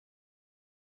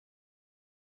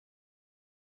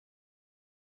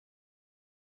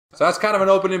So that's kind of an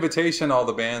open invitation to all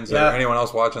the bands or anyone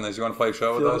else watching this. You want to play a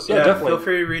show with us? Yeah, definitely. Feel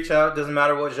free to reach out. Doesn't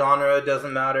matter what genre. It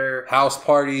doesn't matter. House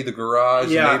party, the garage,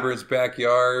 neighbor's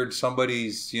backyard,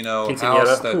 somebody's,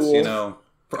 house that's,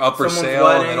 up for sale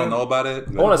and they don't know about it.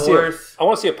 I want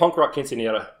to see a punk rock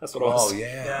quinceañera. That's what I want to see. Oh,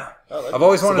 yeah. I've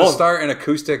always wanted to start an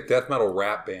acoustic death metal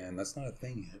rap band. That's not a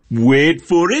thing yet. Wait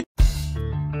for it.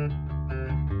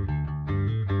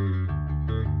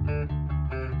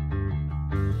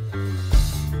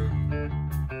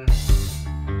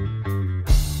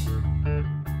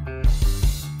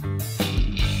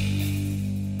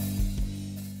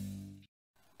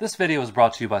 This video is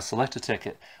brought to you by Select a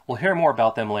Ticket. We'll hear more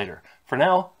about them later. For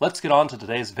now, let's get on to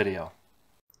today's video.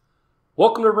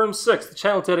 Welcome to Room 6, the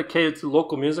channel dedicated to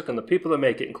local music and the people that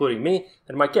make it, including me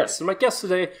and my guests. And my guests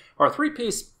today are a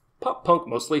three-piece pop-punk,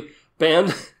 mostly,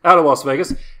 band out of Las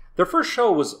Vegas. Their first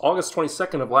show was August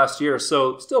 22nd of last year,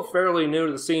 so still fairly new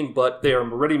to the scene, but they are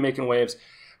already making waves.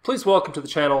 Please welcome to the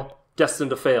channel, Destined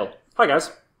to Fail. Hi,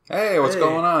 guys. Hey, what's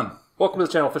going on? Welcome to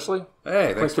the channel officially.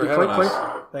 Hey, thanks for having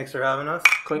us. Thanks for having us.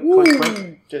 Clink, clink,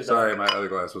 clink. Sorry, my other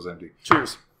glass was empty.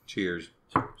 Cheers. Cheers.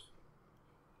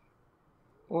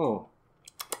 Oh.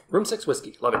 Room 6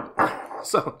 whiskey. Love it.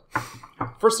 So,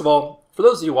 first of all, for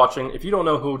those of you watching, if you don't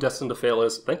know who Destined to Fail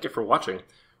is, thank you for watching.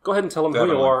 Go ahead and tell them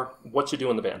who you are, what you do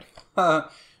in the band.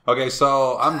 Okay,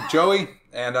 so I'm Joey,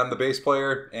 and I'm the bass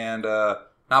player, and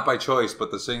not by choice, but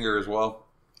the singer as well.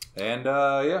 And,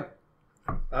 yeah.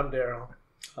 I'm Daryl.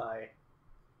 Hi.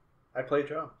 I play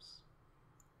drums.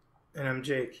 And I'm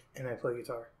Jake, and I play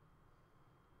guitar.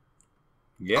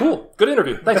 Yeah. Cool. Good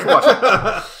interview. Thanks for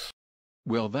watching.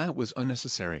 Well, that was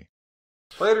unnecessary.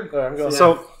 Later.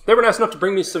 So, they were nice enough to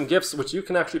bring me some gifts, which you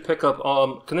can actually pick up.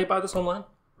 Can they buy this online?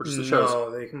 Or just the shows?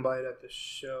 No, they can buy it at the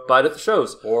show. Buy it at the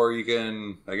shows. Or you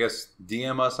can, I guess,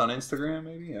 DM us on Instagram,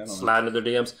 maybe? I don't know. Slide into their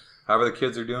DMs. However the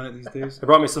kids are doing it these days. They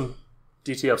brought me some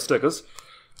DTF stickers.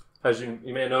 As you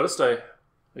may have noticed, I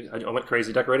went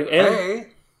crazy decorating. And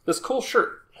this cool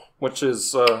shirt, which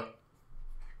is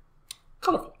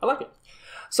colorful. I like it.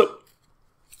 So,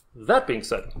 that being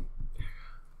said,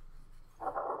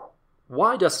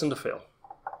 why Destined to Fail?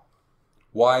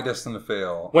 Why Destined to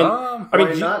Fail? When,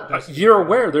 you're Fail?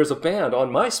 aware there's a band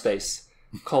on MySpace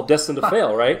called Destined to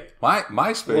Fail, right?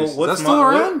 MySpace? Well, That's still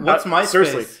around? What's MySpace?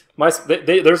 Seriously.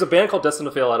 There's a band called Destined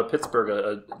to Fail out of Pittsburgh,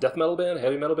 a death metal band, a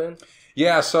heavy metal band.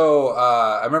 Yeah, so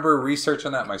I remember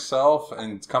researching that myself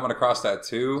and coming across that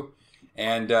too.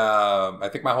 And I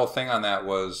think my whole thing on that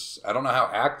was, I don't know how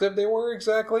active they were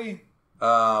exactly.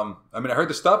 I heard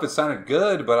the stuff, it sounded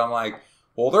good, but I'm like,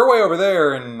 well, they're way over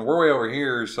there and we're way over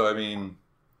here, so I mean...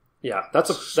 Yeah, that's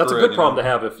a good problem to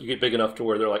have if you get big enough to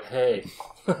where they're like, hey...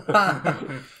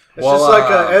 It's just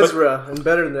like Ezra, and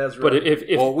better than Ezra. But if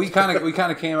we kind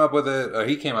of came up with it.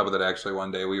 He came up with it actually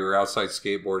one day. We were outside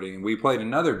skateboarding, and we played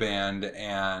another band,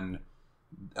 and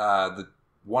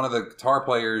one of the guitar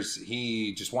players,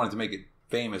 he just wanted to make it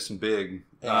famous and big,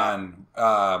 and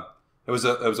it was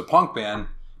a punk band,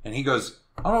 and he goes,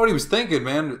 I don't know what he was thinking,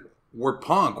 man. We're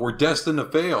punk. We're destined to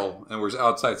fail, and we're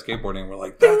outside skateboarding. And we're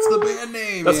like, that's the band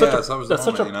name. That's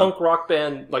such a punk rock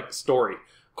band like story.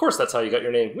 Of course, that's how you got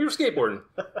your name. We were skateboarding.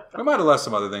 We might have left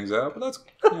some other things out, but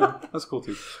that's cool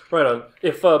too. Right on.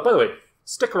 If by the way,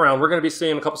 stick around. We're going to be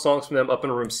seeing a couple songs from them up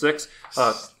in Room 6.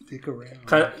 Stick around.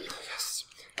 Kind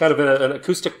of an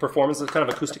acoustic performance. It's kind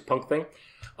of acoustic punk thing.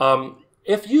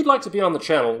 If you'd like to be on the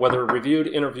channel, whether reviewed,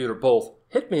 interviewed, or both,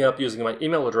 hit me up using my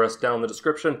email address down in the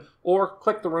description, or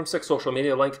click the Room 6 social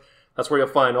media link. That's where you'll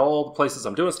find all the places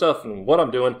I'm doing stuff and what I'm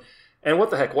doing. And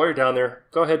what the heck, while you're down there,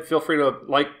 go ahead, feel free to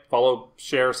like, follow,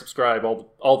 share, subscribe,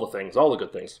 all the things, all the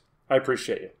good things. I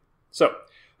appreciate you. So,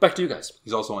 back to you guys.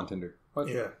 He's also on Tinder. What?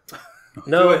 Yeah.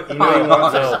 No. You know you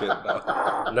want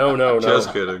to. No.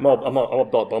 Just kidding. I'm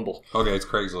about Bumble. Okay, it's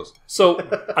Craigslist. So,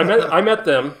 I met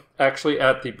them, actually,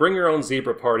 at the Bring Your Own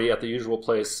Zebra party at the usual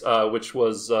place, which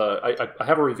was, I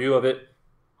have a review of it.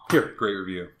 Here. Great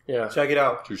review. Yeah. Check it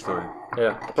out. True story.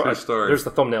 Yeah. True story. There's the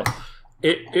thumbnail.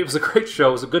 It was a great show.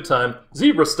 It was a good time.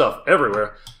 Zebra stuff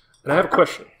everywhere. And I have a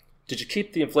question. Did you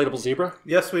keep the inflatable zebra?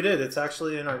 Yes, we did. It's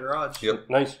actually in our garage. Yep.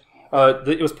 Nice.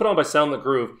 It was put on by Sound the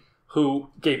Groove,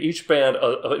 who gave each band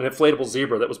an inflatable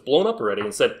zebra that was blown up already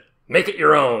and said, make it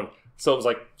your own. So it was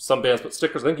like some bands put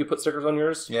stickers. I think you put stickers on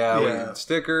yours? Yeah. We had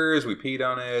stickers. We peed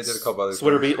on it. Did a couple other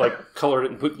Sweater things. Beat, like, colored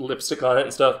it and put lipstick on it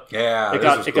and stuff. Yeah. It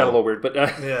got a little weird. But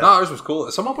No, ours was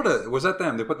cool. Someone was that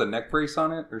them? They put the neck brace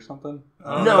on it or something?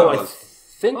 No, I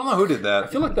I don't know who did that. I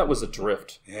feel like that was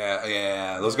Adrift.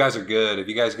 Yeah. Those guys are good. If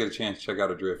you guys get a chance, check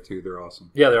out Adrift too. They're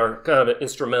awesome. Yeah, they are kind of an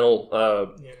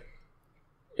instrumental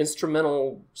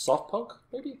instrumental soft punk,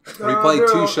 maybe. We played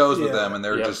 2 shows with them, and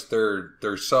they're Yep. just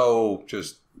they're so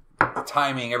just the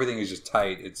timing, everything is just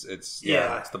tight. It's it's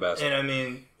the best. And I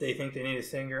mean, they think they need a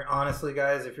singer. Honestly,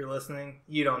 guys, if you're listening,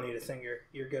 you don't need a singer.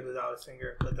 You're good without a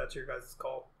singer, but that's your guys'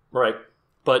 call. Right,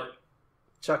 but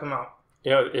Check them out.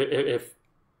 you know, if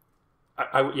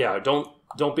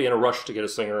don't be in a rush to get a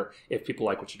singer if people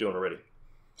like what you're doing already.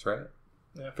 That's right.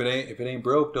 Yeah. If it ain't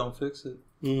broke, don't fix it.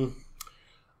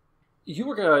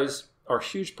 You guys are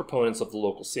huge proponents of the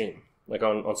local scene, like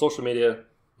on social media.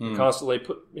 You constantly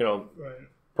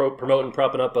promoting,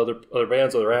 propping up other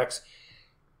bands, other acts.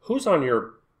 Who's on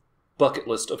your bucket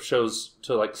list of shows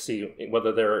to like see,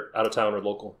 whether they're out of town or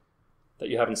local, that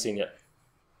you haven't seen yet?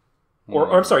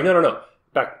 Or I'm sorry, no.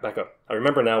 Back up. I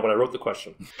remember now when I wrote the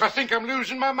question. I think I'm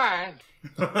losing my mind.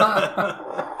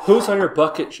 Who's on your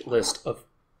bucket list of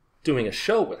doing a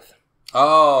show with?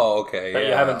 Oh, okay. That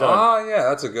you haven't done. Oh, yeah,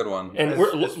 that's a good one. And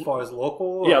As far as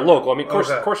local? yeah, local. I mean, of course,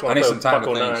 you I want need to some play time with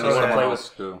to Bucko think. 9. So You want to someone play else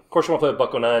with, too. of course, you want to play with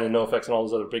Bucko 9 and NoFX and all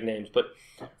those other big names. But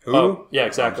Who? yeah,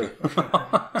 exactly.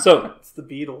 So It's the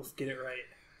Beatles. Get it right.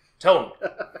 tell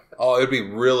them. Oh, it'd be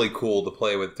really cool to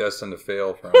play with Destined to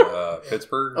Fail from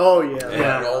Pittsburgh. Oh, yeah.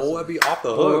 Yeah. Oh, that'd be off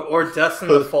the hook. Or Destined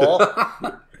to Fall.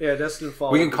 Yeah, Destined to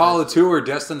Fall. We can call the tour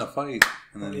Destined to Fight.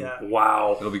 And then Yeah.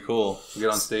 Wow. it'll be cool. We get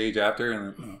on stage after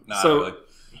and So-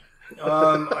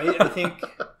 like I think,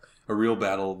 a real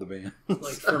battle of the band.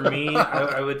 like, for me,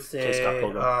 I would Scott say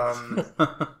Pilgrim.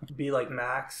 be like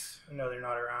Max. I know they're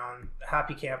not around.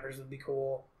 Happy Campers would be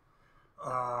cool.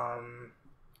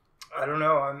 I don't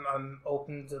know. I'm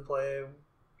open to play.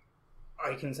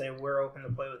 I can say we're open to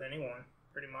play with anyone,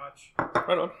 pretty much.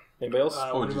 Right on. Anybody else?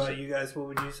 What would you about say? you guys? What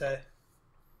would you say?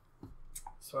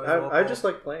 I just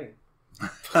like playing.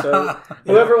 So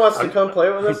whoever wants to come play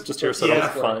with us, Just here so I Yeah.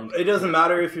 don't find. It doesn't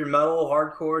matter if you're metal,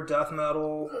 hardcore, death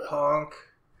metal, punk,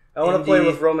 I want to play indie.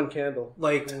 with Roman Candle.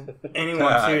 like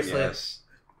anyone. Seriously. Yes.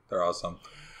 They're awesome.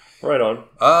 Right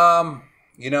on.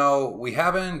 We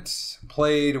haven't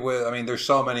played with. I mean, there's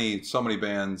so many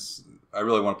bands. I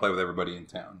really want to play with everybody in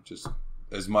town, just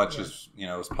as much as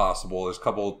as possible. There's a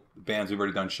couple bands we've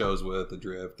already done shows with,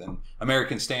 Adrift and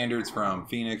American Standards from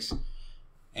Phoenix,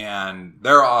 and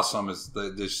they're awesome.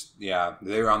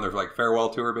 They were on their like farewell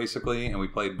tour basically, and we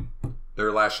played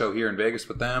their last show here in Vegas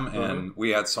with them, and we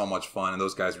had so much fun. And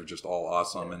those guys were just all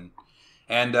awesome.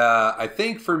 And I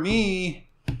think for me.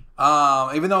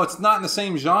 Even though it's not in the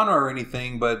same genre or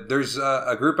anything, but there's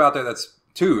a group out there that's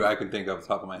 2 I can think of off the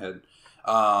top of my head.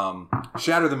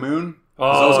 Shatter the Moon.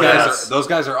 Oh, Those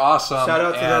guys are awesome. Shout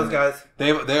out to those guys.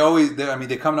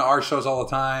 They come to our shows all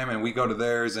the time, and we go to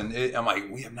theirs. And I'm like,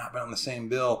 we have not been on the same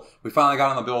bill. We finally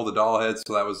got on the bill with the Dollheads,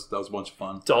 so that was a bunch of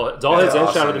fun. Dollheads and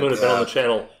awesome. Shadow of the Moon have been on the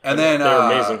channel. And then they're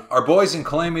amazing. our boys in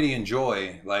Calamity and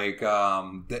Joy, like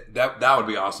that would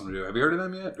be awesome to do. Have you heard of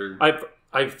them yet? Or?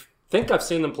 I think I've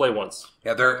seen them play once.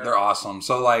 Yeah, they're awesome.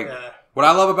 So like, Yeah. what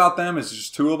I love about them is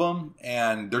just 2 of them,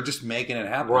 and they're just making it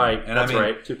happen. Right. And That's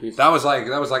right. 2 pieces. That was like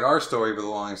our story for the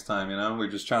longest time. We're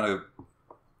just trying to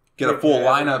get a full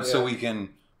lineup so we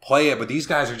can play it. But these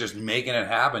guys are just making it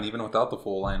happen, even without the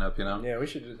full lineup. Yeah, we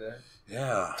should do that.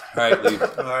 Yeah. All right, leave.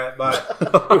 All right,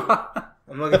 bye.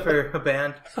 I'm looking for a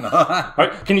band. All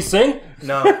right, can you sing?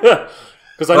 No.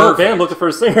 Because I know a band looking for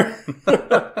a singer.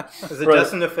 Is it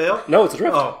Destined to Fail? No, it's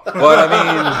Adrift. Oh. Well,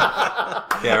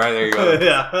 I mean, yeah, right there you go.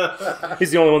 Yeah.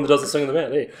 He's the only one that doesn't sing in the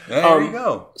band. Hey. There you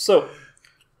go. So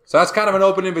that's kind of an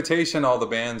open invitation to all the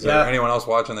bands Yeah. or anyone else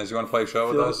watching this. You want to play a show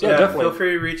with us? Yeah, definitely. Feel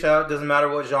free to reach out. Doesn't matter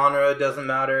what genre. Doesn't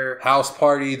matter. House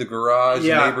party, the garage,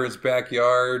 Yeah. neighbor's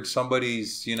backyard,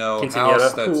 somebody's Quinceañera.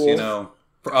 house that's Cool.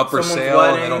 up for Someone's sale and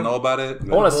they wedding. don't know about it.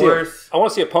 I want to Divorce.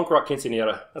 see a punk rock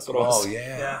quinceañera. That's what I want Oh to see.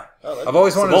 yeah. Yeah. I've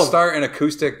always wanted to Simone. start an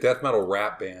acoustic death metal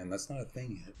rap band. That's not a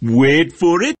thing yet. Wait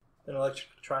for it. An electric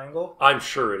triangle. I'm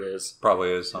sure it is. Probably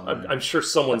is something. I'm sure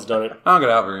someone's done it. I don't get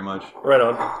out very much. Right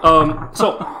on.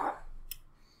 So,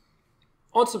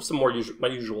 on to some more my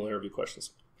usual interview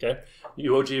questions. Okay,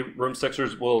 you OG Room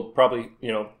Sixers will probably,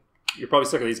 you're probably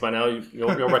sick of these by now. You'll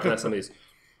recognize some of these.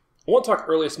 I want to talk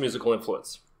earliest musical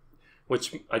influence,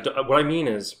 which what I mean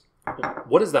is,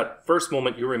 what is that first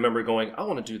moment you remember going, I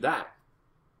want to do that?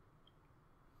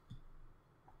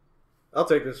 I'll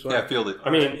take this one. Yeah, field it. I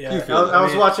mean, Yeah. You I, feel it. I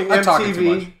was watching I'm talking too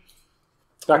much. MTV.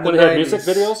 back when in they the had music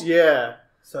 90s. videos? Yeah.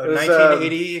 So It was,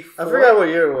 1984. I forgot what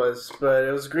year it was, but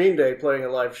it was Green Day playing a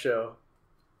live show.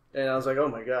 And I was like, oh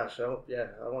my gosh, I want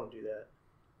to do that.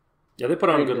 Yeah, they put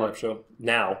on a good live show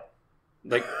now.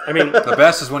 Like, I mean, The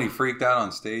best is when he freaked out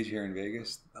on stage here in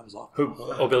Vegas. That was awful. who?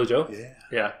 Oh, Billy Joe? Yeah.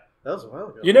 Yeah. That was a while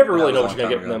ago. You never That really was know a what you're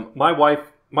gonna long get from time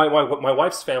them. My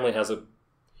wife's family has a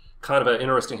kind of an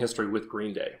interesting history with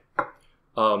Green Day.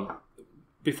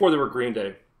 Before they were Green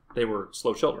Day, they were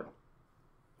Slow Children.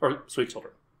 Or Sweet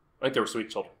Children. I think they were Sweet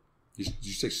Children. Did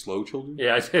you say Slow Children?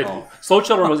 Yeah, I did. Oh. Slow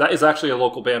Children is actually a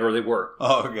local band, or they were.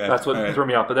 Oh, okay. That's what threw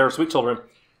me off. But they were Sweet Children.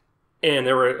 And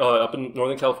they were up in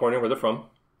Northern California, where they're from.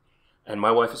 And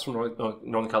my wife is from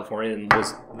Northern California and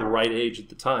was the right age at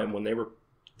the time when they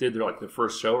did their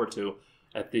first show or two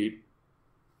at the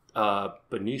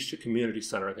Benicia Community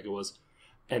Center, I think it was.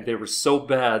 And they were so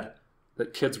bad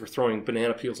that kids were throwing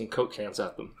banana peels and Coke cans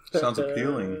at them. Sounds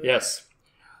appealing. Yes.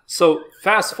 So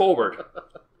fast forward,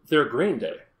 they're Green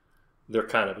Day. They're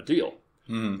kind of a deal.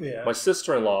 Mm. Yeah. My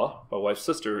sister-in-law, my wife's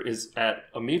sister, is at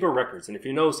Amoeba Records, and if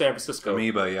you know San Francisco,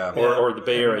 Amoeba, yeah. or the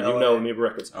Bay Area, you know Amoeba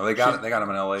Records. Oh, they got them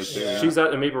in LA too. Yeah. She's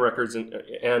at Amoeba Records, and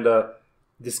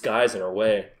this guy's in her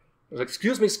way. I was like,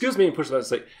 excuse me, and pushes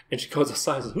that, and she goes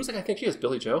aside and says, who's the guy I think he is?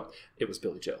 Billy Joe? It was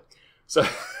Billy Joe. So,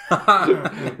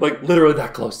 like, literally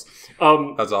that close.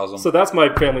 That's awesome. So that's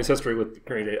my family's history with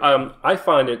Green Day. I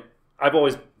find it,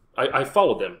 I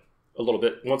followed them a little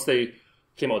bit. Once they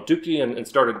came out Dookie and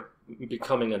started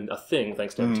becoming a thing,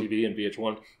 thanks to MTV and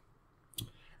VH1.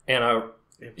 And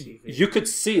you could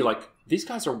see, like, these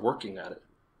guys are working at it.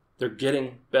 They're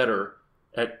getting better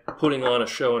at putting on a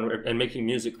show and making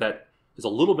music that is a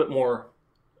little bit more,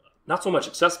 not so much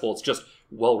accessible, it's just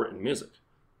well-written music.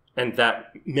 And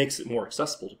that makes it more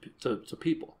accessible to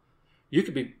people. You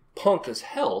could be punk as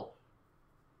hell,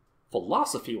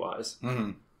 philosophy-wise,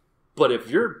 but if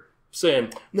you're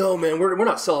saying, no, man, we're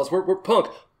not sellouts, we're punk,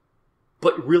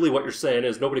 but really what you're saying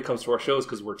is nobody comes to our shows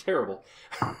because we're terrible.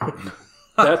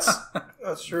 That's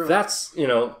true. That's,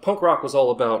 punk rock was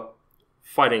all about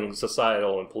fighting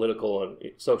societal and political and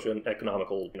social and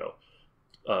economical,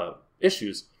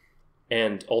 issues,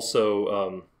 and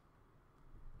also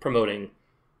promoting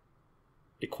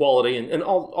equality and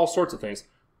all sorts of things.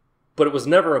 But it was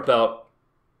never about,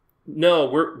 no,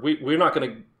 we're not going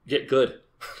to get good.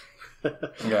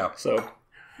 Yeah. So,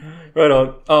 right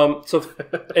on. So,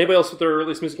 anybody else with their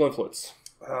earliest musical influence?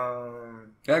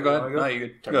 Yeah, go ahead. No, you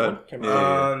good. Go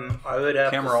ahead. I would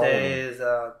have Camera to say is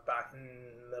back in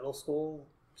middle school,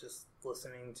 just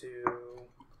listening to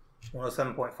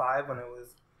 107.5 when it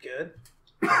was good.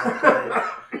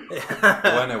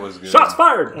 When it was good. Shots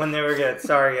fired! When they were good.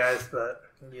 Sorry, guys, but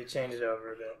you changed it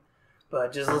over a bit.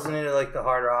 But just listening to like the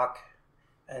hard rock,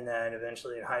 and then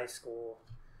eventually in high school,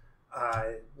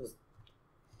 I was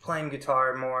playing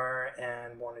guitar more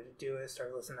and wanted to do it.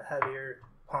 Started listening to heavier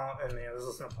punk. I mean, I was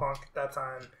listening to punk at that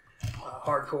time,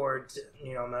 hardcore,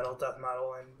 metal, death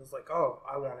metal, and was like, oh,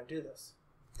 I want to do this.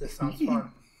 This sounds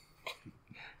fun.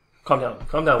 Calm down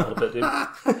a little bit,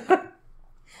 dude.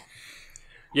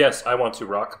 Yes, I want to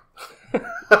rock.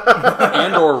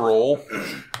 And or roll.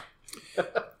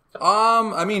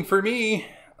 I mean, for me,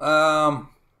 kind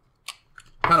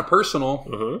of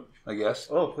personal, I guess.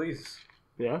 Oh, please.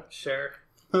 Yeah? Sure.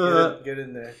 Get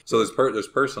in there. So there's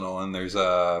personal, and there's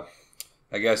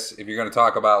I guess if you're going to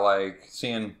talk about like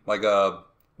seeing like a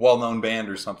well-known band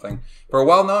or something. For a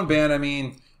well-known band, I mean,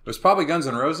 it was probably Guns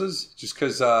N' Roses, just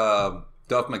because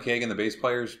Duff McKagan, the bass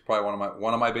player, is probably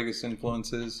one of my biggest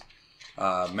influences.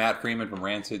 Matt Freeman from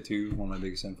Rancid too, one of my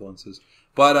biggest influences.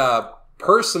 But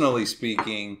personally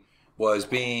speaking, was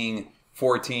being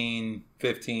 14,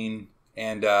 15,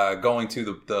 and going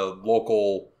to the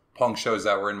local punk shows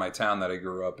that were in my town that I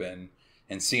grew up in,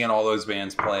 and seeing all those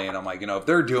bands play, and I'm like, if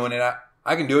they're doing it,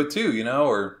 I can do it too,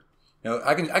 or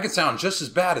I can sound just as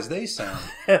bad as they sound.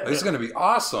 This is going to be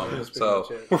awesome. So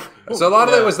a lot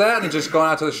of it was that, and just going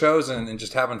out to the shows and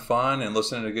just having fun and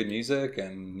listening to good music,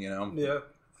 and Yeah.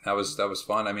 that was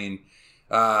fun. I mean,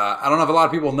 I don't know if a lot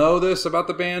of people know this about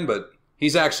the band, but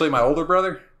he's actually my older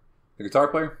brother, the guitar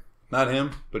player. Not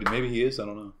him, but maybe he is. I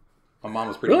don't know. My mom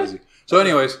was pretty busy. So,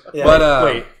 anyways, Yeah.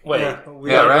 but Wait.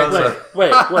 yeah, right. Wait.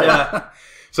 Yeah.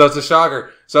 So it's a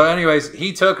shocker. So, anyways,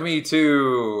 he took me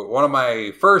to one of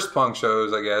my first punk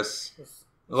shows, I guess.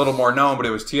 A little more known, but it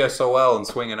was TSOL and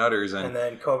Swingin' Utters, and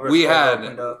then Cobra we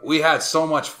opened up. had so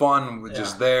much fun with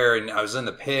just there, and I was in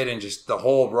the pit, and just the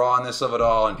whole rawness of it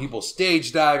all, and people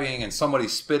stage diving, and somebody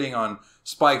spitting on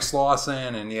Spike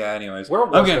Slauson, and anyways, Where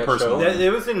was I'm getting that personal. show?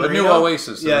 It was in But Reno. New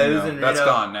Oasis, Yeah, it was in Reno. That's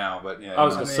gone now, but yeah, I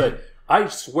was going to say, I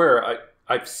swear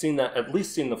I've seen that, at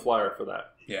least seen the flyer for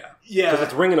that. yeah. Yeah. Because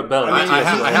it's ringing a bell. I mean, I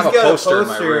have a he's got a poster in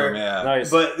my poster. room. Yeah, Nice.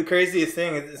 But the craziest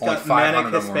thing is it's Only got 500 Manic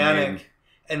of them were made. Hispanic,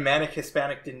 and Manic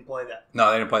Hispanic didn't play that. no,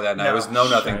 they didn't play that night. No. It was No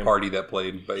Nothing Shame. Party that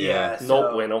played, but Yeah. No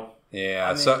So- bueno. Yeah, I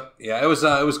mean- so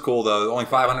it was cool though. Only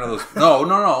 500 of those. No,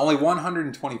 only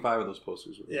 125 of those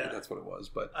posters. Yeah. That's what it was.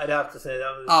 But I'd have to say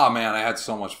that was. oh man, I had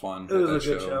so much fun. It was at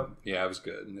a that good show. Yeah, it was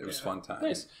good. It was fun time.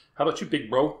 Nice. How about you, big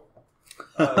bro?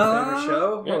 Favorite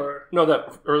show? Yeah. Or No,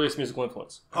 that earliest musical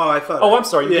influence. I thought. Oh, I'm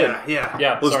sorry. You Yeah, did. yeah,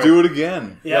 Yeah. Let's sorry. do it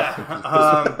again. yeah.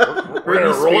 We're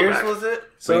gonna Britney roll it Spears back. was it?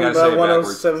 So you Something gotta say about it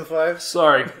backwards. 1075.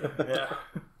 Sorry. Yeah.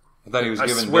 I thought he was I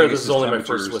giving swear Vegas this is only my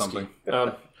temperature first or whiskey.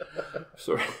 something.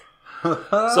 Sorry.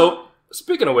 So,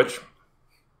 speaking of which,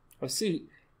 I see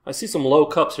some low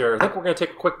cups here. I think we're going to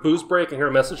take a quick booze break and hear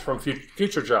a message from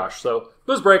future Josh. So,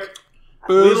 booze break.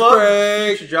 We Booze love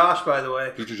break. Future Josh, by the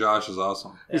way. Future Josh is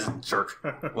awesome. He's a jerk.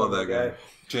 Love that guy.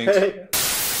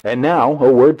 Jinx. And now,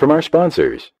 a word from our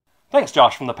sponsors. Thanks,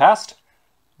 Josh from the past.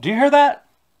 Do you hear that?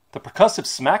 The percussive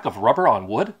smack of rubber on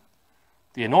wood?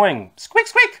 The annoying squeak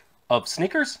squeak of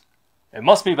sneakers? It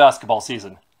must be basketball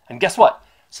season. And guess what?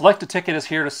 Select a Ticket is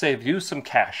here to save you some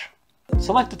cash.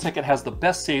 Select a Ticket has the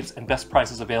best seats and best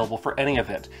prices available for any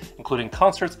event, including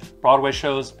concerts, Broadway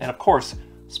shows, and of course,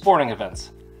 sporting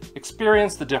events.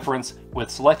 Experience the difference with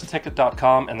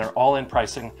selectaticket.com and their all-in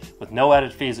pricing with no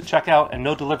added fees at checkout and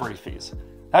no delivery fees.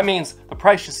 That means the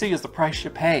price you see is the price you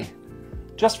pay.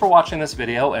 Just for watching this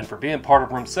video and for being part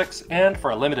of Room 6 and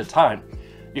for a limited time,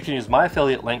 you can use my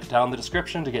affiliate link down in the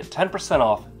description to get 10%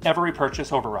 off every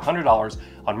purchase over $100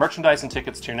 on merchandise and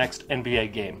tickets to your next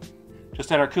NBA game.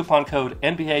 Just enter coupon code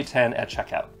NBA10 at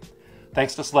checkout.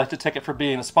 Thanks to Select a Ticket for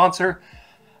being a sponsor,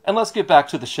 and let's get back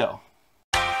to the show.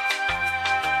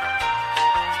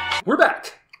 We're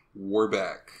back. We're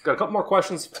back. Got a couple more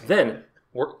questions. Then,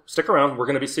 stick around. We're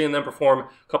going to be seeing them perform a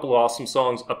couple of awesome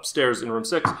songs upstairs in Room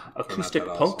 6. Acoustic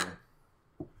that punk. awesome.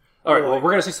 All right, well, we're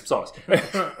going to see some songs.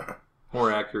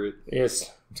 More accurate.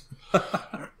 Yes.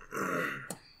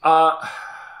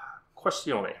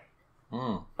 Questione.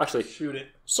 Actually, Shoot it.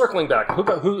 circling back,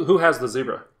 who has the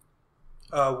zebra?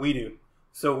 We do.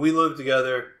 So we live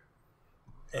together,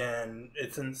 and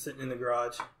it's sitting in the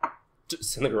garage.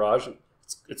 It's in the garage.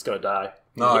 It's going to die.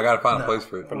 No, I gotta find a place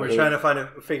for it. We're trying to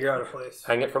figure out a place.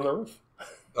 Hang it from the roof.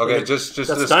 Okay, just a That's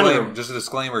dining disclaimer. room. Just a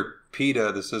disclaimer.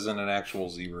 PETA, this isn't an actual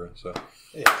zebra. So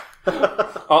Yeah.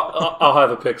 I'll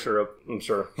have a picture of. I'm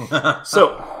sure.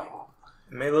 So,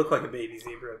 It may look like a baby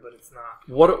zebra, but it's not.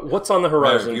 what's on the Matter,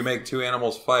 horizon? if you make two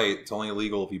animals fight, it's only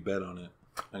illegal if you bet on it.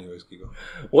 Anyways, keep going.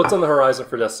 What's on the horizon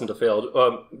for Destined to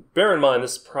Fail? Bear in mind,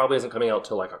 this probably isn't coming out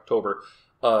till like October.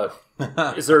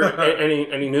 Is there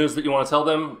any news that you want to tell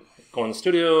them? Going to the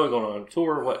studio, going on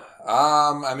tour, what?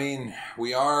 I mean,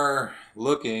 we are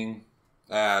looking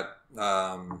at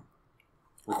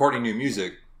recording new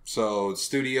music, so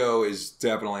studio is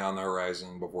definitely on the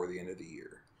horizon before the end of the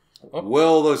year. Oh.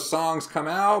 Will those songs come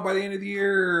out by the end of the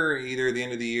year? Either the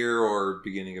end of the year or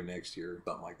beginning of next year,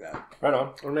 something like that. Right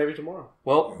on. Or maybe tomorrow.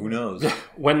 Well, Who knows?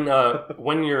 when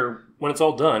it's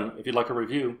all done, if you'd like a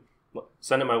review,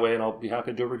 send it my way, and I'll be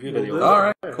happy to do a review video. do. All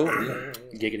right, cool. Yeah.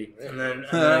 Giggity. And then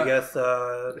I guess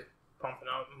pumping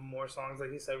out more songs,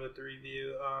 like you said, with the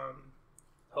review.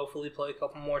 Hopefully play a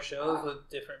couple more shows with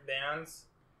different bands.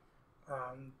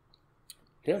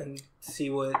 Yeah. And see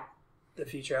what the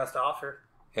future has to offer.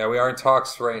 Yeah, we are in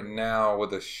talks right now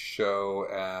with a show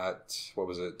at, what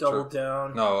was it? Double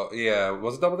Down. No, yeah.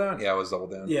 Was it Double Down? Yeah, it was Double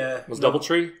Down. Yeah. Was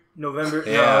Doubletree? November.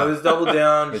 Yeah. No, it was Double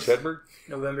Down. Mitch Hedberg?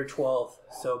 November 12th.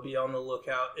 So be on the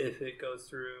lookout if it goes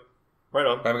through. Right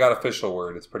on. I haven't got official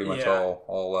word. It's pretty much Yeah.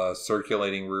 all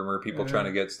circulating rumor. People trying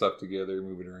to get stuff together,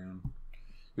 moving around.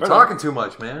 You're Right on. talking too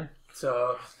much, man.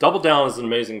 So Double Down is an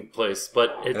amazing place,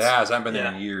 but It has. I haven't been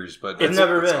there in years, but I've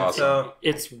never been. awesome. So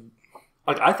it's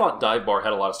like I thought Dive Bar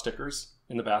had a lot of stickers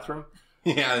in the bathroom,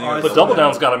 yeah, Oh, but Double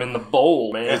Down's got them in the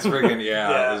bowl, man. It's freaking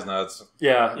Yeah. It is nuts.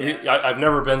 Yeah, I've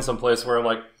never been someplace where I'm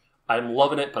like, I'm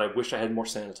loving it, but I wish I had more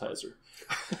sanitizer.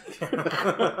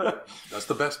 That's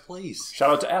the best place.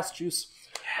 Shout out to Ass Juice.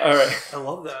 All right, I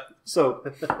love that. so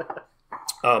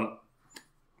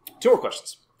two more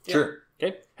questions. Sure.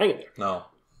 Okay, hang in there. No,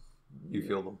 you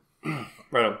feel them.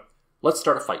 Right on. Let's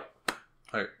start a fight.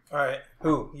 All right. All right.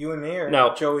 Who? You and me or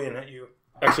Now- Joey and you?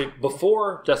 Actually,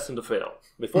 before Destined to Fail,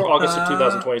 before August of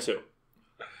 2022,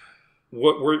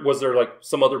 was there like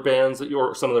some other bands that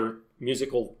some other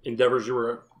musical endeavors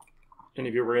any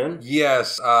of you were in?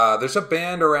 Yes, there's a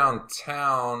band around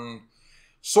town,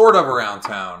 sort of around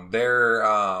town. They're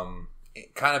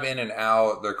kind of in and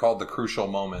out. They're called the Crucial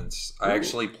Moments. I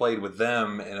actually played with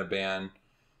them in a band,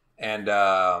 and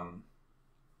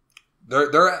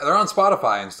they're on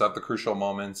Spotify and stuff. The Crucial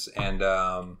Moments, and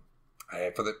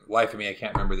for the life of me, I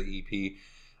can't remember the EP.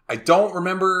 I don't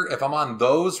remember if I'm on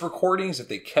those recordings, if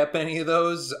they kept any of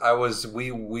those.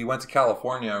 We went to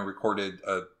California and recorded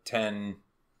a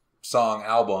 10-song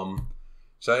album.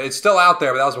 So it's still out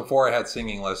there, but that was before I had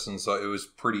singing lessons, so it was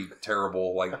pretty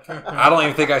terrible. Like, I don't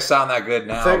even think I sound that good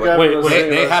now. Thank But God for those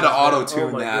they had to singing auto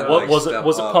tune lessons, man. that. Oh my like, Was it step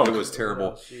up. punk? It was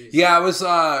terrible. Oh, jeez. Yeah, it was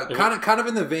kind of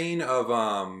in the vein of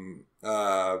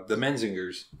the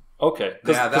Menzingers. Okay.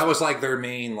 Yeah, that was like their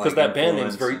main like. Because that band name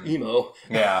is influence. very emo.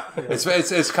 Yeah,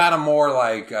 it's kind of more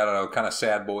like I don't know, kind of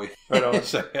sad boy. Right on.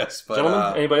 Yes, but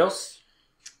Gentlemen, anybody else?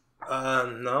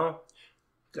 No.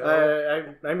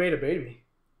 I made a baby.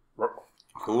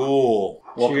 cool.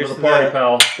 Welcome Cheers to the to party, that.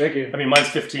 pal. Thank you. I mean, mine's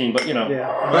 15, but you know. Yeah.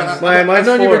 I've Mine's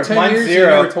known you 4. for 10 Mine's years. 0.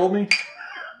 You never told me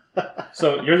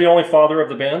So you're the only father of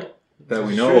the band? that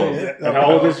we know of. And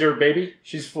how old is your baby?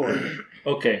 She's 4.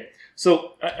 Okay.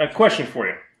 So a question for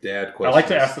you. Dad I questions. like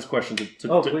to ask this question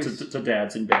Oh, to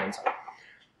dads in bands.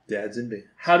 Dad's in bed.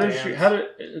 How's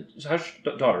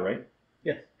your daughter, right?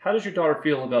 Yeah. How does your daughter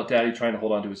feel about daddy trying to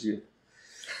hold on to his youth?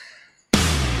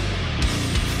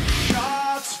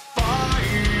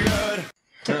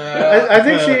 I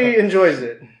think she enjoys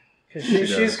it. 'Cause She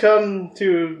she's does. come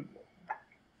to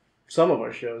some of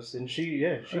our shows, and she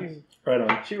Right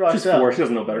on. She rocks She's out. 4. She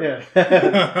doesn't know better. yeah,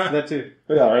 that too.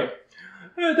 Yeah, all right.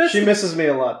 That's, She misses me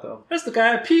a lot though. that's the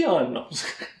guy I pee on. No.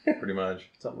 Pretty much.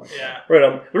 Something like that. Yeah. Right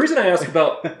on. The reason I ask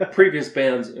about previous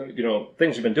bands,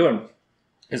 things you've been doing,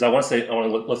 is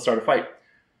let's start a fight.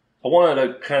 I wanted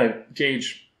to kind of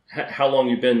gauge how long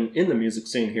you've been in the music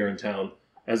scene here in town,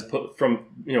 from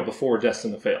before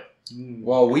Destined to Fail.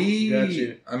 Well, Got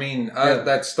you. I mean, Yeah.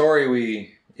 that story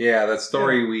we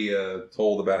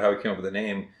told about how we came up with the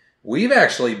name. We've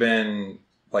actually been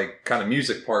like kind of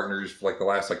music partners for like the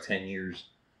last like 10 years.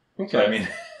 Okay. So, I mean,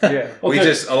 Yeah. we Okay.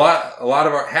 just a lot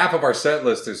of half of our set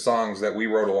list is songs that we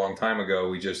wrote a long time ago.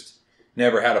 We just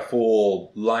never had a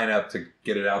full lineup to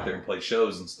get it out there and play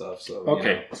shows and stuff. So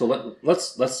Okay, so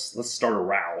let's start a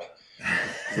row,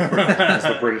 as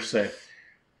the British say.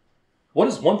 What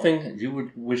is one thing that you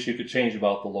would wish you could change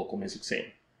about the local music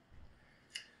scene?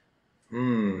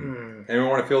 Anyone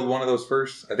want to field one of those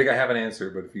first? I think I have an answer,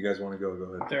 but if you guys want to go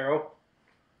ahead. Daryl.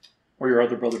 Or your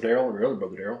other brother Daryl, or your other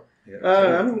brother Daryl?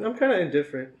 Yeah. I'm kind of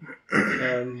indifferent.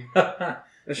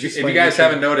 If you guys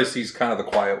haven't noticed, he's kind of the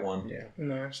quiet one. Yeah.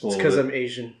 No. Just a It's little because bit. I'm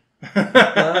Asian.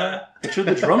 But you're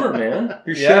the drummer, man.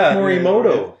 You're Yeah. Chef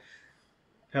Morimoto.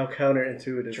 How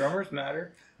counterintuitive. Drummers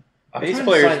matter. I'm Bass trying to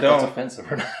players decide if that's don't.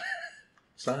 offensive or not.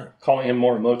 It's not. Calling him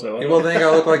Morimoto. People think I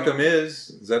look like The Miz.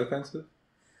 Is that offensive?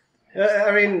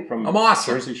 I mean, From I'm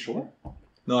awesome. Jersey Shore.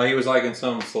 No, he was like in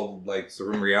some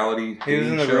reality. He was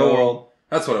in the show. real world.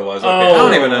 That's what it was. Okay. Oh, I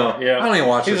don't even know. yeah. I don't even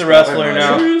watch. He's this a stuff. wrestler I have no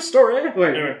now. idea. True story. wait,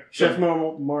 Anyway, Chef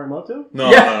Morimoto? No,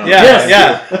 Yeah, no, no, Yeah, Yes.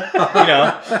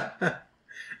 yeah.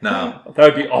 no. that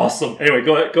would be awesome. Anyway,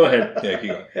 go ahead. Yeah, keep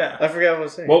going. Yeah. I forgot what I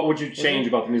was saying. What would you change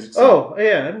about the music scene? Oh,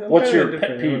 yeah. I'm What's kinda your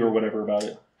pet indifferent. peeve or whatever about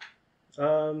it?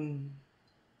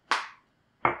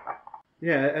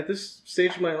 Yeah, at this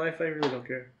stage of my life, I really don't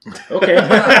care. Okay.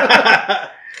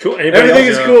 Cool. Anybody Everything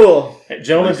else? is cool. Hey,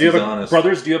 gentlemen, At do you least have he's honest.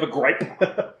 brothers? Do you have a gripe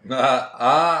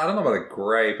I don't know about a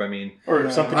gripe. I mean,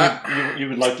 or something I- you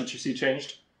would like to see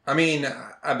changed? I've been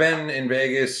back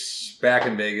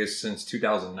in Vegas since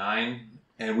 2009,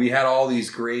 and we had all these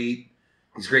great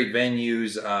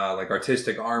venues like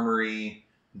Artistic Armory,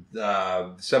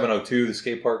 702, the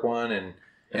skate park one,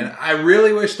 and I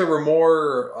really wish there were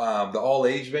more the all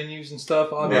age venues and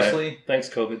stuff. Obviously, Right. Thanks,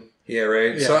 COVID. yeah,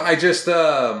 right. Yeah. So I just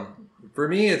for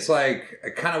me, it's like I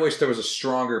kind of wish there was a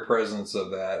stronger presence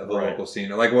of that of the Right. local scene,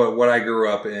 like what I grew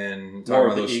up in, More talking of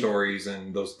about the those e- stories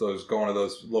and those going to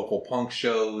those local punk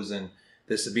shows and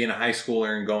this being a high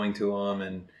schooler and going to them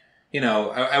and.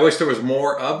 I wish there was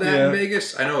more of that Yeah. in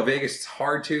Vegas. I know Vegas is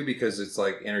hard to because it's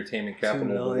like entertainment capital of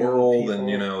the million world, people.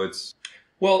 and it's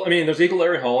Well, I mean, there's Eagle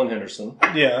Larry Hall in Henderson.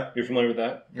 Yeah. You're familiar with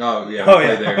that? oh yeah, Oh, we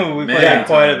yeah. played there. We Many played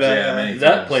quite a times, bit, Yeah, yeah. many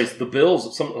That times. place, the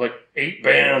bills, something like 8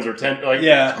 bands or 10, like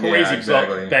Yeah. crazy Yeah,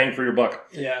 exactly. bang for your buck.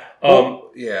 Yeah.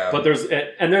 Yeah, But there's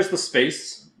the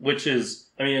space, which is,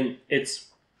 I mean, it's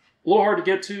a little hard to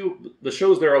get to. The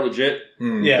shows there are legit.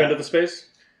 Mm. Yeah. Been to the space,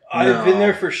 I've been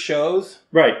there for shows.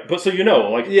 right? But so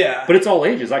Yeah. but it's all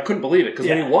ages. I couldn't believe it because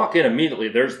when Yeah. you walk in immediately,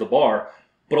 there's the bar,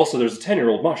 but also there's a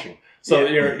 10-year-old moshing. So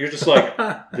Yeah. you're just like,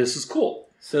 this is cool.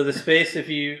 So the space, if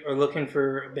you are looking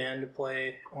for a band to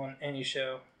play on any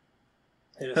show,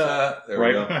 hit us up. There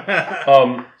Right. we go.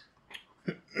 Um,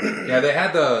 Yeah, they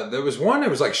had there was one that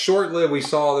was like short lived.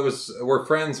 We're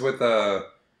friends with the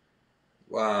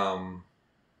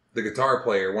guitar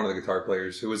player, one of the guitar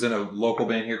players who was in a local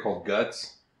band here called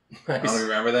Guts. I don't even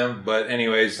remember them, but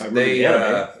anyways, I remember the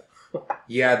anime.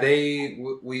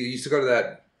 we used to go to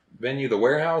that venue, the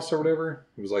Warehouse or whatever.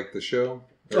 It was like the show.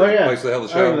 Oh, yeah. Place they held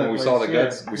the I remember show. that When we saw the place,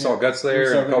 Guts. yeah. We saw Guts there. We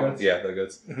saw and a the couple, Guts. Yeah, the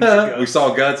Guts. We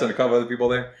saw Guts and a couple other people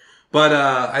there. But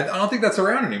I don't think that's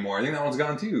around anymore. I think that one's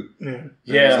gone too. Yeah.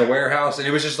 It was the warehouse, and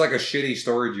it was just like a shitty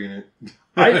storage unit.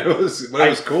 I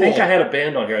cool. I think I had a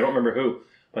band on here. I don't remember who,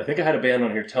 but I think I had a band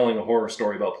on here telling a horror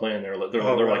story about playing there. There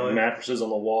were really? like mattresses on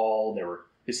the wall.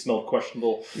 They smelled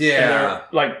questionable. Yeah,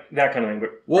 like that kind of thing.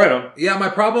 But well, yeah, my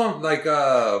problem, like,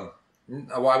 well,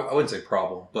 I wouldn't say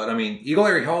problem, but I mean, Eagle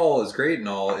Area Hall is great and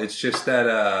all. It's just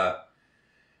that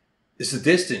it's a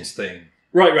distance thing.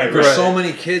 Right. There's so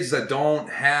many kids that don't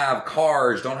have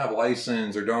cars, don't have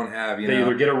license, or don't have, they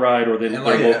either get a ride or they're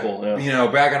local. Yeah. You know,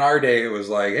 back in our day, it was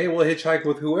like, hey, we'll hitchhike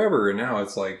with whoever, and now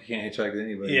it's like you can't hitchhike with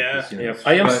anybody. Yeah. Just, you know,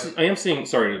 I am seeing.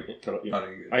 Sorry to cut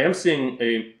you. I am seeing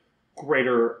a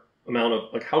greater amount of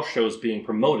like house shows being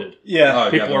promoted. Yeah,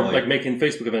 people definitely. are like making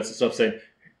Facebook events and stuff saying,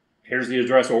 "Here's the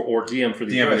address," or DM for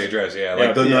the DM address. the address, yeah,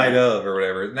 like the night of or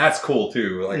whatever. And that's cool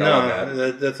too. Like, I love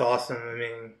that. That's awesome. I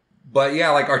mean. But yeah,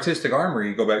 like Artistic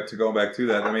Armory, going back to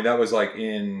that. I mean, that was like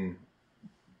in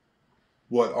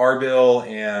Arville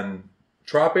and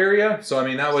Trop area. So I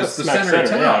mean, that was the center of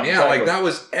town. Yeah, exactly. Like that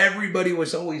was, everybody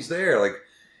was always there. Like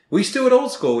we still at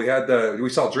Old School, we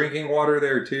saw Drinking Water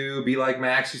there too. Be Like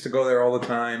Max used to go there all the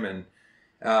time, and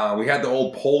we had the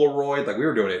old Polaroid. Like we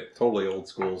were doing it totally old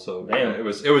school. So it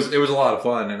was a lot of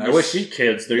fun. And I wish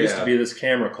kids there used to be this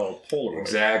camera called Polaroid.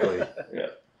 Exactly. Yeah.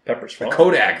 Pepper's the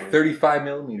Kodak 35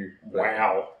 millimeter.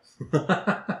 Wow.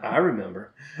 I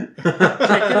remember. Shaking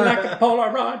like a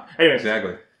Polaroid. Anyway.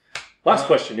 Exactly. Last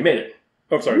question. You made it.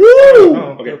 Oh, sorry. Woo!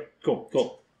 Okay.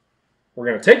 Cool. We're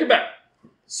going to take it back.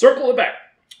 Circle it back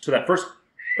to that first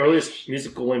earliest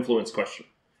musical influence question.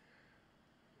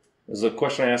 This is a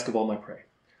question I ask of all my prey.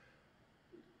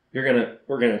 We're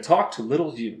gonna talk to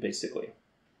little you, basically.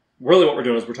 Really what we're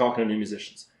doing is we're talking to new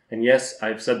musicians. And yes,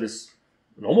 I've said this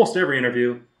in almost every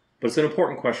interview, but it's an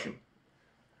important question.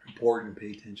 Important,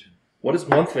 pay attention. What is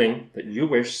one thing that you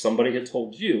wish somebody had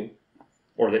told you,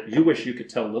 or that you wish you could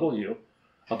tell little you,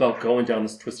 about going down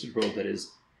this twisted road that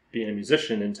is being a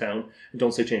musician in town? And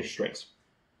don't say change your strings.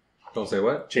 Don't say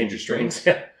what? Change your strings.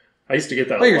 Yeah. I used to get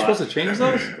that a lot. You're supposed to change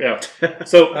those? Yeah.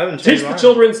 So teach the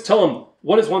children's, tell them,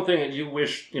 what is one thing that you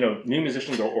wish, new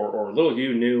musicians or little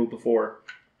you knew before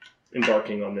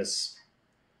embarking on this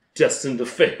destined to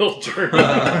fail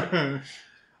journey?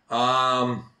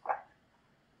 I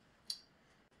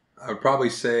would probably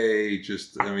say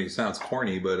it sounds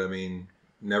corny, but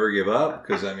never give up,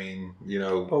 because but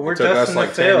we're it took us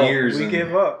like 10 years. We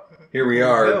gave up. Here we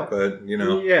are, but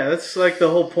Yeah, that's like the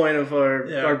whole point of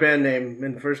our band name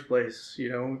in the first place.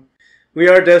 We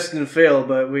are destined to fail,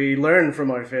 but we learn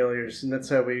from our failures, and that's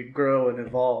how we grow and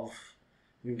evolve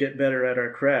and get better at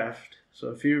our craft.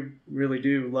 So if you really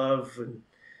do love and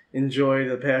enjoy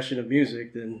the passion of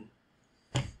music, then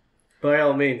by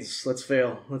all means, let's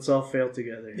fail. Let's all fail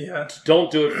together. Yeah. Don't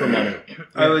do it for money.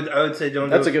 I would say don't.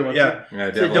 That's do a good one. Yeah.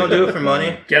 Don't do it for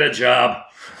money. Get a job.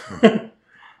 Do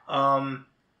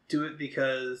it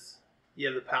because you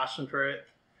have the passion for it.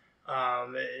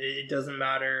 It doesn't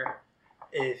matter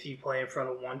if you play in front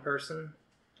of one person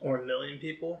or a million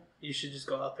people. You should just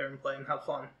go out there and play and have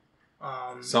fun.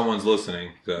 Someone's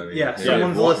listening. So,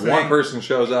 someone's listening. One person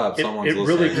shows up, someone's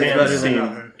listening.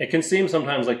 Really it can seem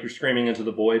sometimes like you're screaming into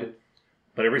the void,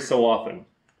 but every so often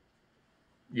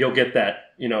you'll get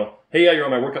that, hey, yeah, you're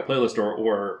on my workout playlist,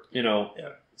 or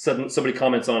somebody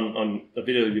comments on a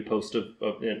video you post of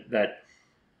that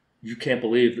you can't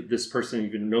believe that this person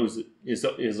even knows it is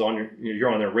on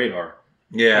you're on their radar.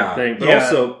 Yeah. Thing. But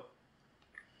also,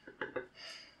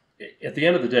 at the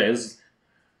end of the day, this is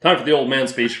time for the old man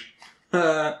speech.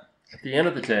 At the end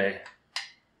of the day,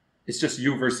 it's just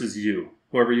you versus you.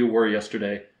 Whoever you were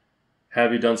yesterday,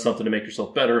 have you done something to make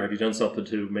yourself better? Have you done something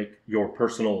to make your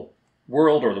personal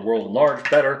world or the world at large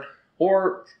better?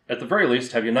 Or, at the very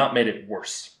least, have you not made it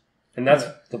worse? And that's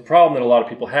the problem that a lot of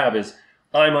people have is,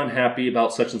 I'm unhappy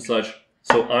about such and such,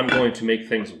 so I'm going to make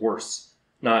things worse.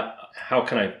 Not how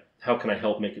can I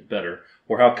help make it better,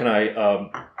 or how can I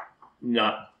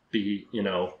not be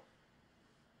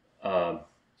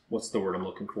what's the word I'm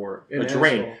looking for? A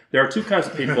drain. Asshole. There are two kinds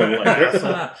of people in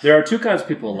life. There are two kinds of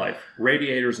people in life: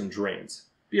 radiators and drains.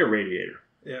 Be a radiator.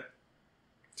 Yeah,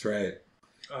 that's right.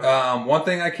 One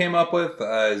thing I came up with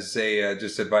is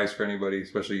just advice for anybody,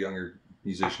 especially younger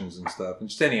musicians and stuff, and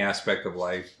just any aspect of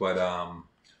life. But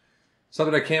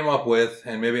something I came up with,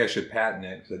 and maybe I should patent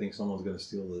it because I think someone's going to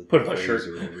steal the put it on a shirt.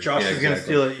 Josh is going to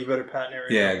steal it. You better patent it.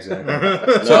 Right now.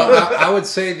 Exactly. So I would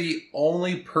say the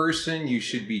only person you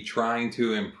should be trying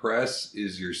to impress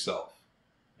is yourself,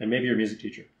 and maybe your music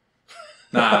teacher.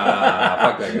 Nah,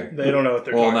 fuck that guy. They don't know what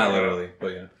they're talking talking about. about. Literally,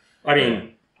 but yeah. I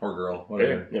mean, or girl,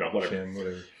 whatever. You know, whatever. Shin,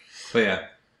 whatever. But yeah,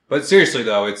 but seriously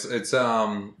though, it's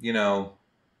you know,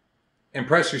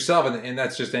 impress yourself, and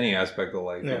that's just any aspect of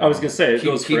life. Yeah. I was gonna say it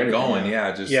goes keep for anything.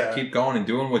 going, just keep going and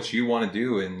doing what you want to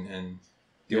do, and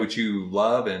do what you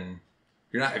love, and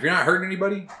if you're not hurting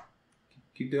anybody,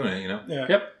 keep doing it. You know. Yeah.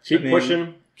 Yep. Keep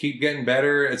pushing. Keep getting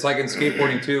better. It's like in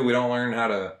skateboarding too. We don't really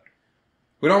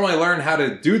learn how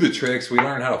to do the tricks. We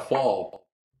learn how to fall,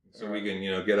 so we can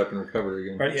get up and recover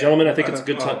again. All right, gentlemen. I think it's a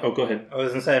good time. Oh, go ahead. I was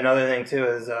gonna say another thing too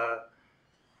is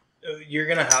you're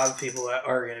gonna have people that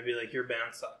are gonna be like, your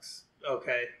band sucks.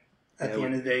 Okay. At the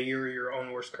end of the day, you're your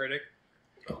own worst critic.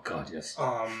 Oh God, yes.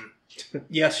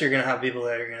 Yes, you're gonna have people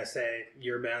that are gonna say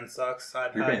your band sucks.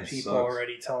 I've had people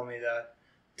already tell me that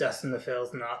Destined to Fail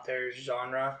is not their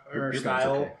genre or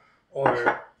style,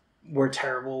 or we're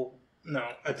terrible. No,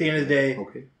 at the end of the day,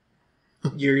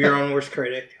 you're your own worst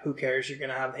critic. Who cares? You're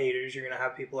gonna have haters. You're gonna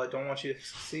have people that don't want you to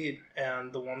succeed,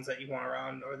 and the ones that you want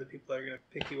around are the people that are gonna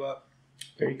pick you up.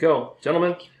 There you go,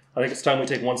 gentlemen. I think it's time we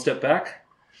take one step back,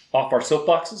 off our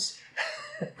soapboxes.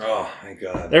 Oh my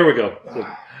God! There we go.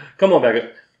 Come on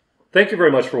back. Thank you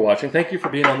very much for watching. Thank you for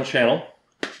being on the channel.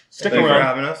 Thank you for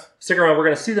having us. Stick around. We're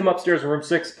going to see them upstairs in room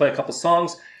 6, play a couple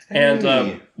songs, and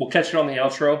we'll catch you on the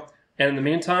outro. And in the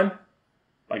meantime,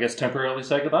 I guess temporarily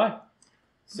say goodbye.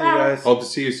 See you guys. Hope to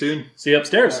see you soon. See you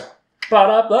upstairs.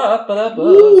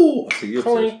 Ba-da-ba-ba-da-ba. See you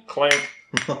upstairs. Clink, clank.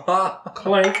 Clank,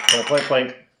 clank, clank,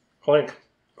 clank. Clank.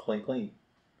 Clank, clank.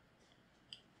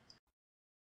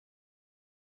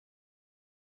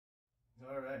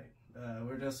 All right.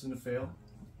 We're Destined to Fail.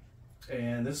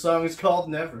 And this song is called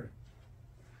Never.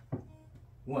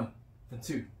 1 and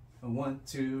 2. 1,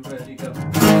 2, ready, go.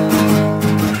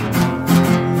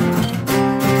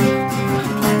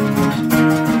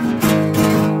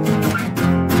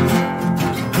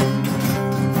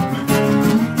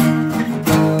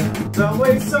 There's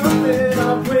always something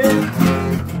I'm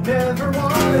with. Never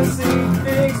wanna see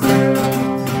things through.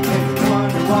 Never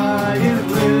wonder why you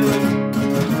live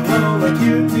alone like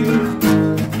you do.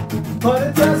 But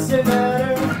it doesn't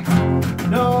matter.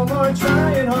 No more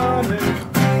trying harder.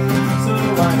 So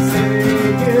I say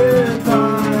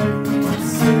goodbye. I'm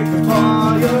sick of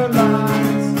all your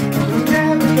lies. You're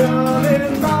never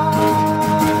coming mine.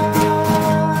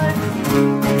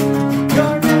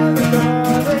 You're never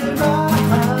coming mine.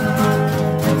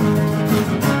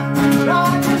 I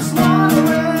just wanna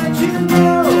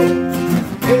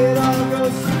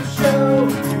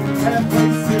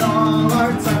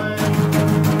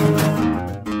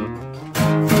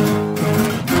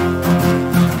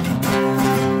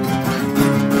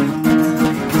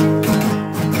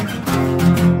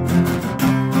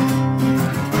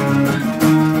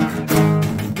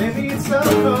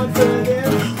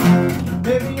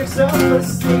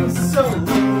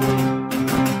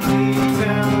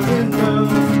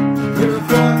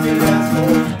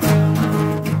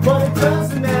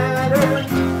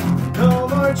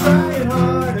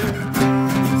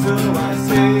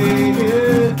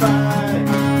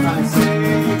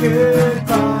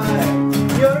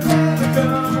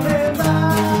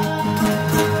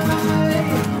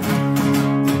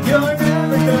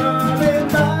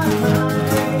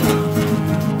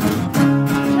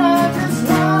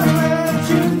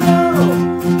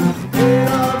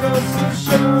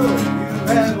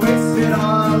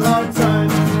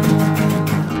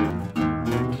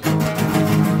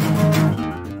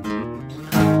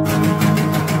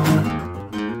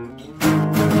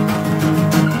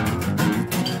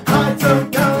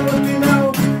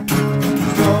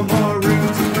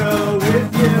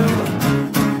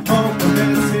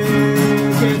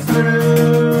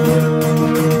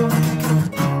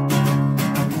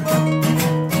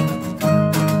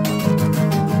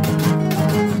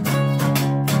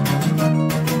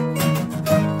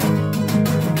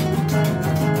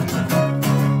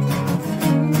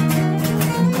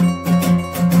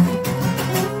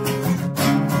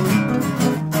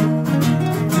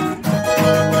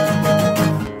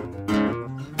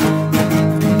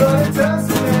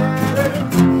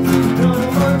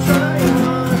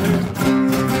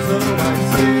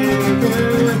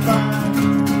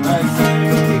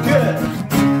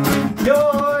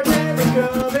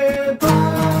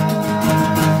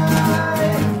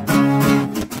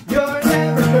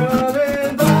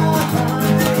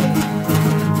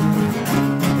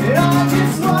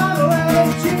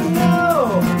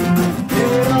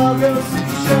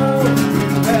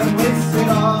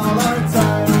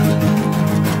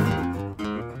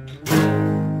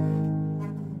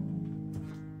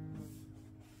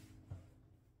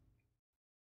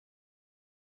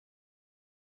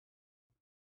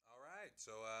right,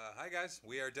 so hi guys,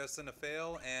 we are Destined to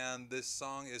Fail, and this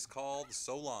song is called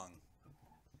So Long.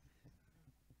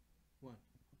 1,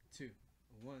 2,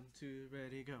 1, 2,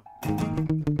 ready, go.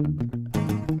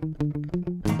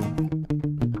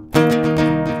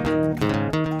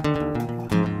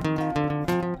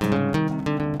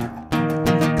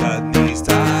 Cutting these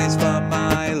ties from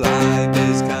my life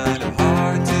is kind of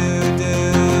hard to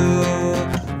do.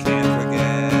 Can't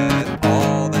forget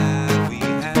all that we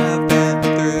have been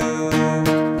through.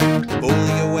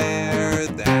 Fully aware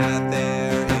that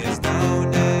there is no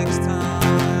next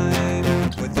time.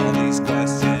 With all these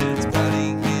questions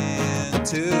flooding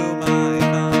into my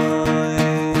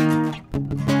mind.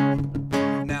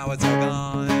 Now it's all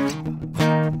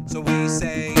gone. So we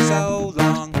say so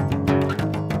long.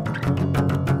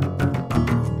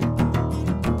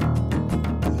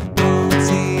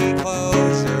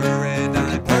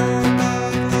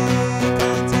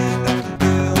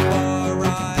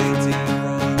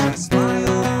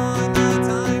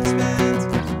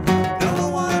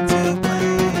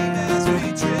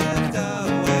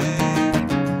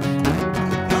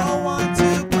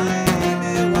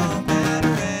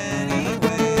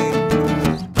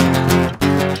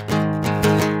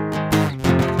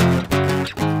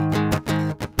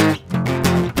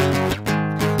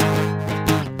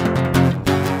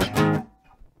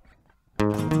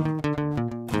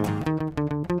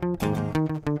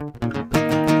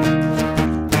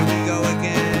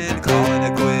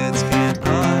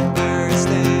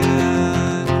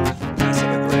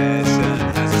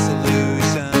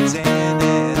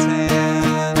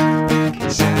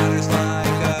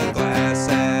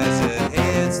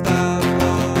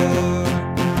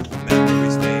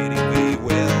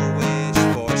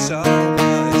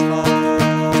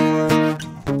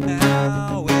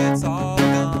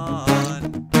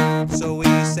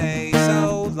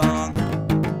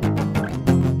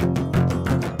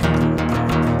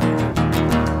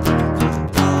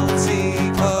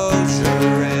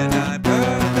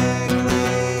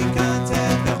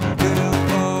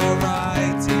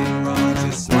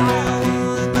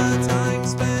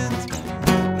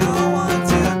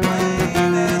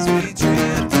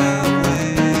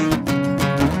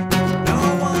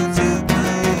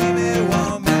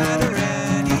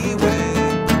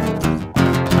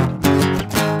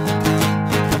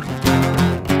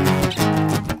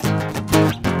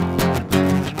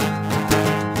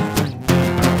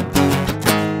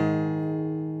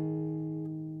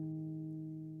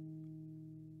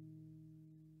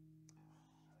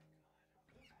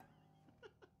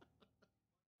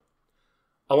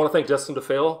 I want to thank Destined to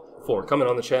Fail for coming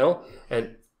on the channel,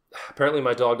 and apparently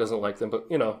my dog doesn't like them, but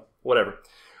you know, whatever.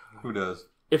 Who does?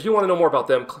 If you want to know more about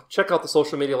them, check out the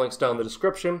social media links down in the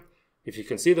description. If you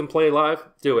can see them play live,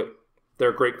 do it. They're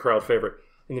a great crowd favorite.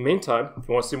 In the meantime, if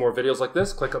you want to see more videos like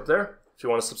this, click up there. If you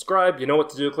want to subscribe, you know what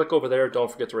to do. Click over there.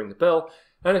 Don't forget to ring the bell.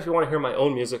 And if you want to hear my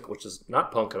own music, which is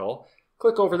not punk at all,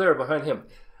 click over there behind him.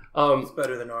 It's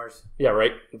better than ours. Yeah,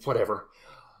 right? Whatever.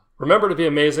 Remember to be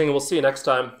amazing, and we'll see you next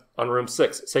time on Room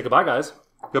 6. Say goodbye, guys.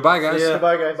 Goodbye, guys. Yeah.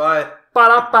 Goodbye, guys. Bye.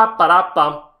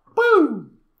 Ba-da-ba-ba-da-bum.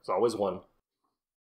 Boom! There's always one.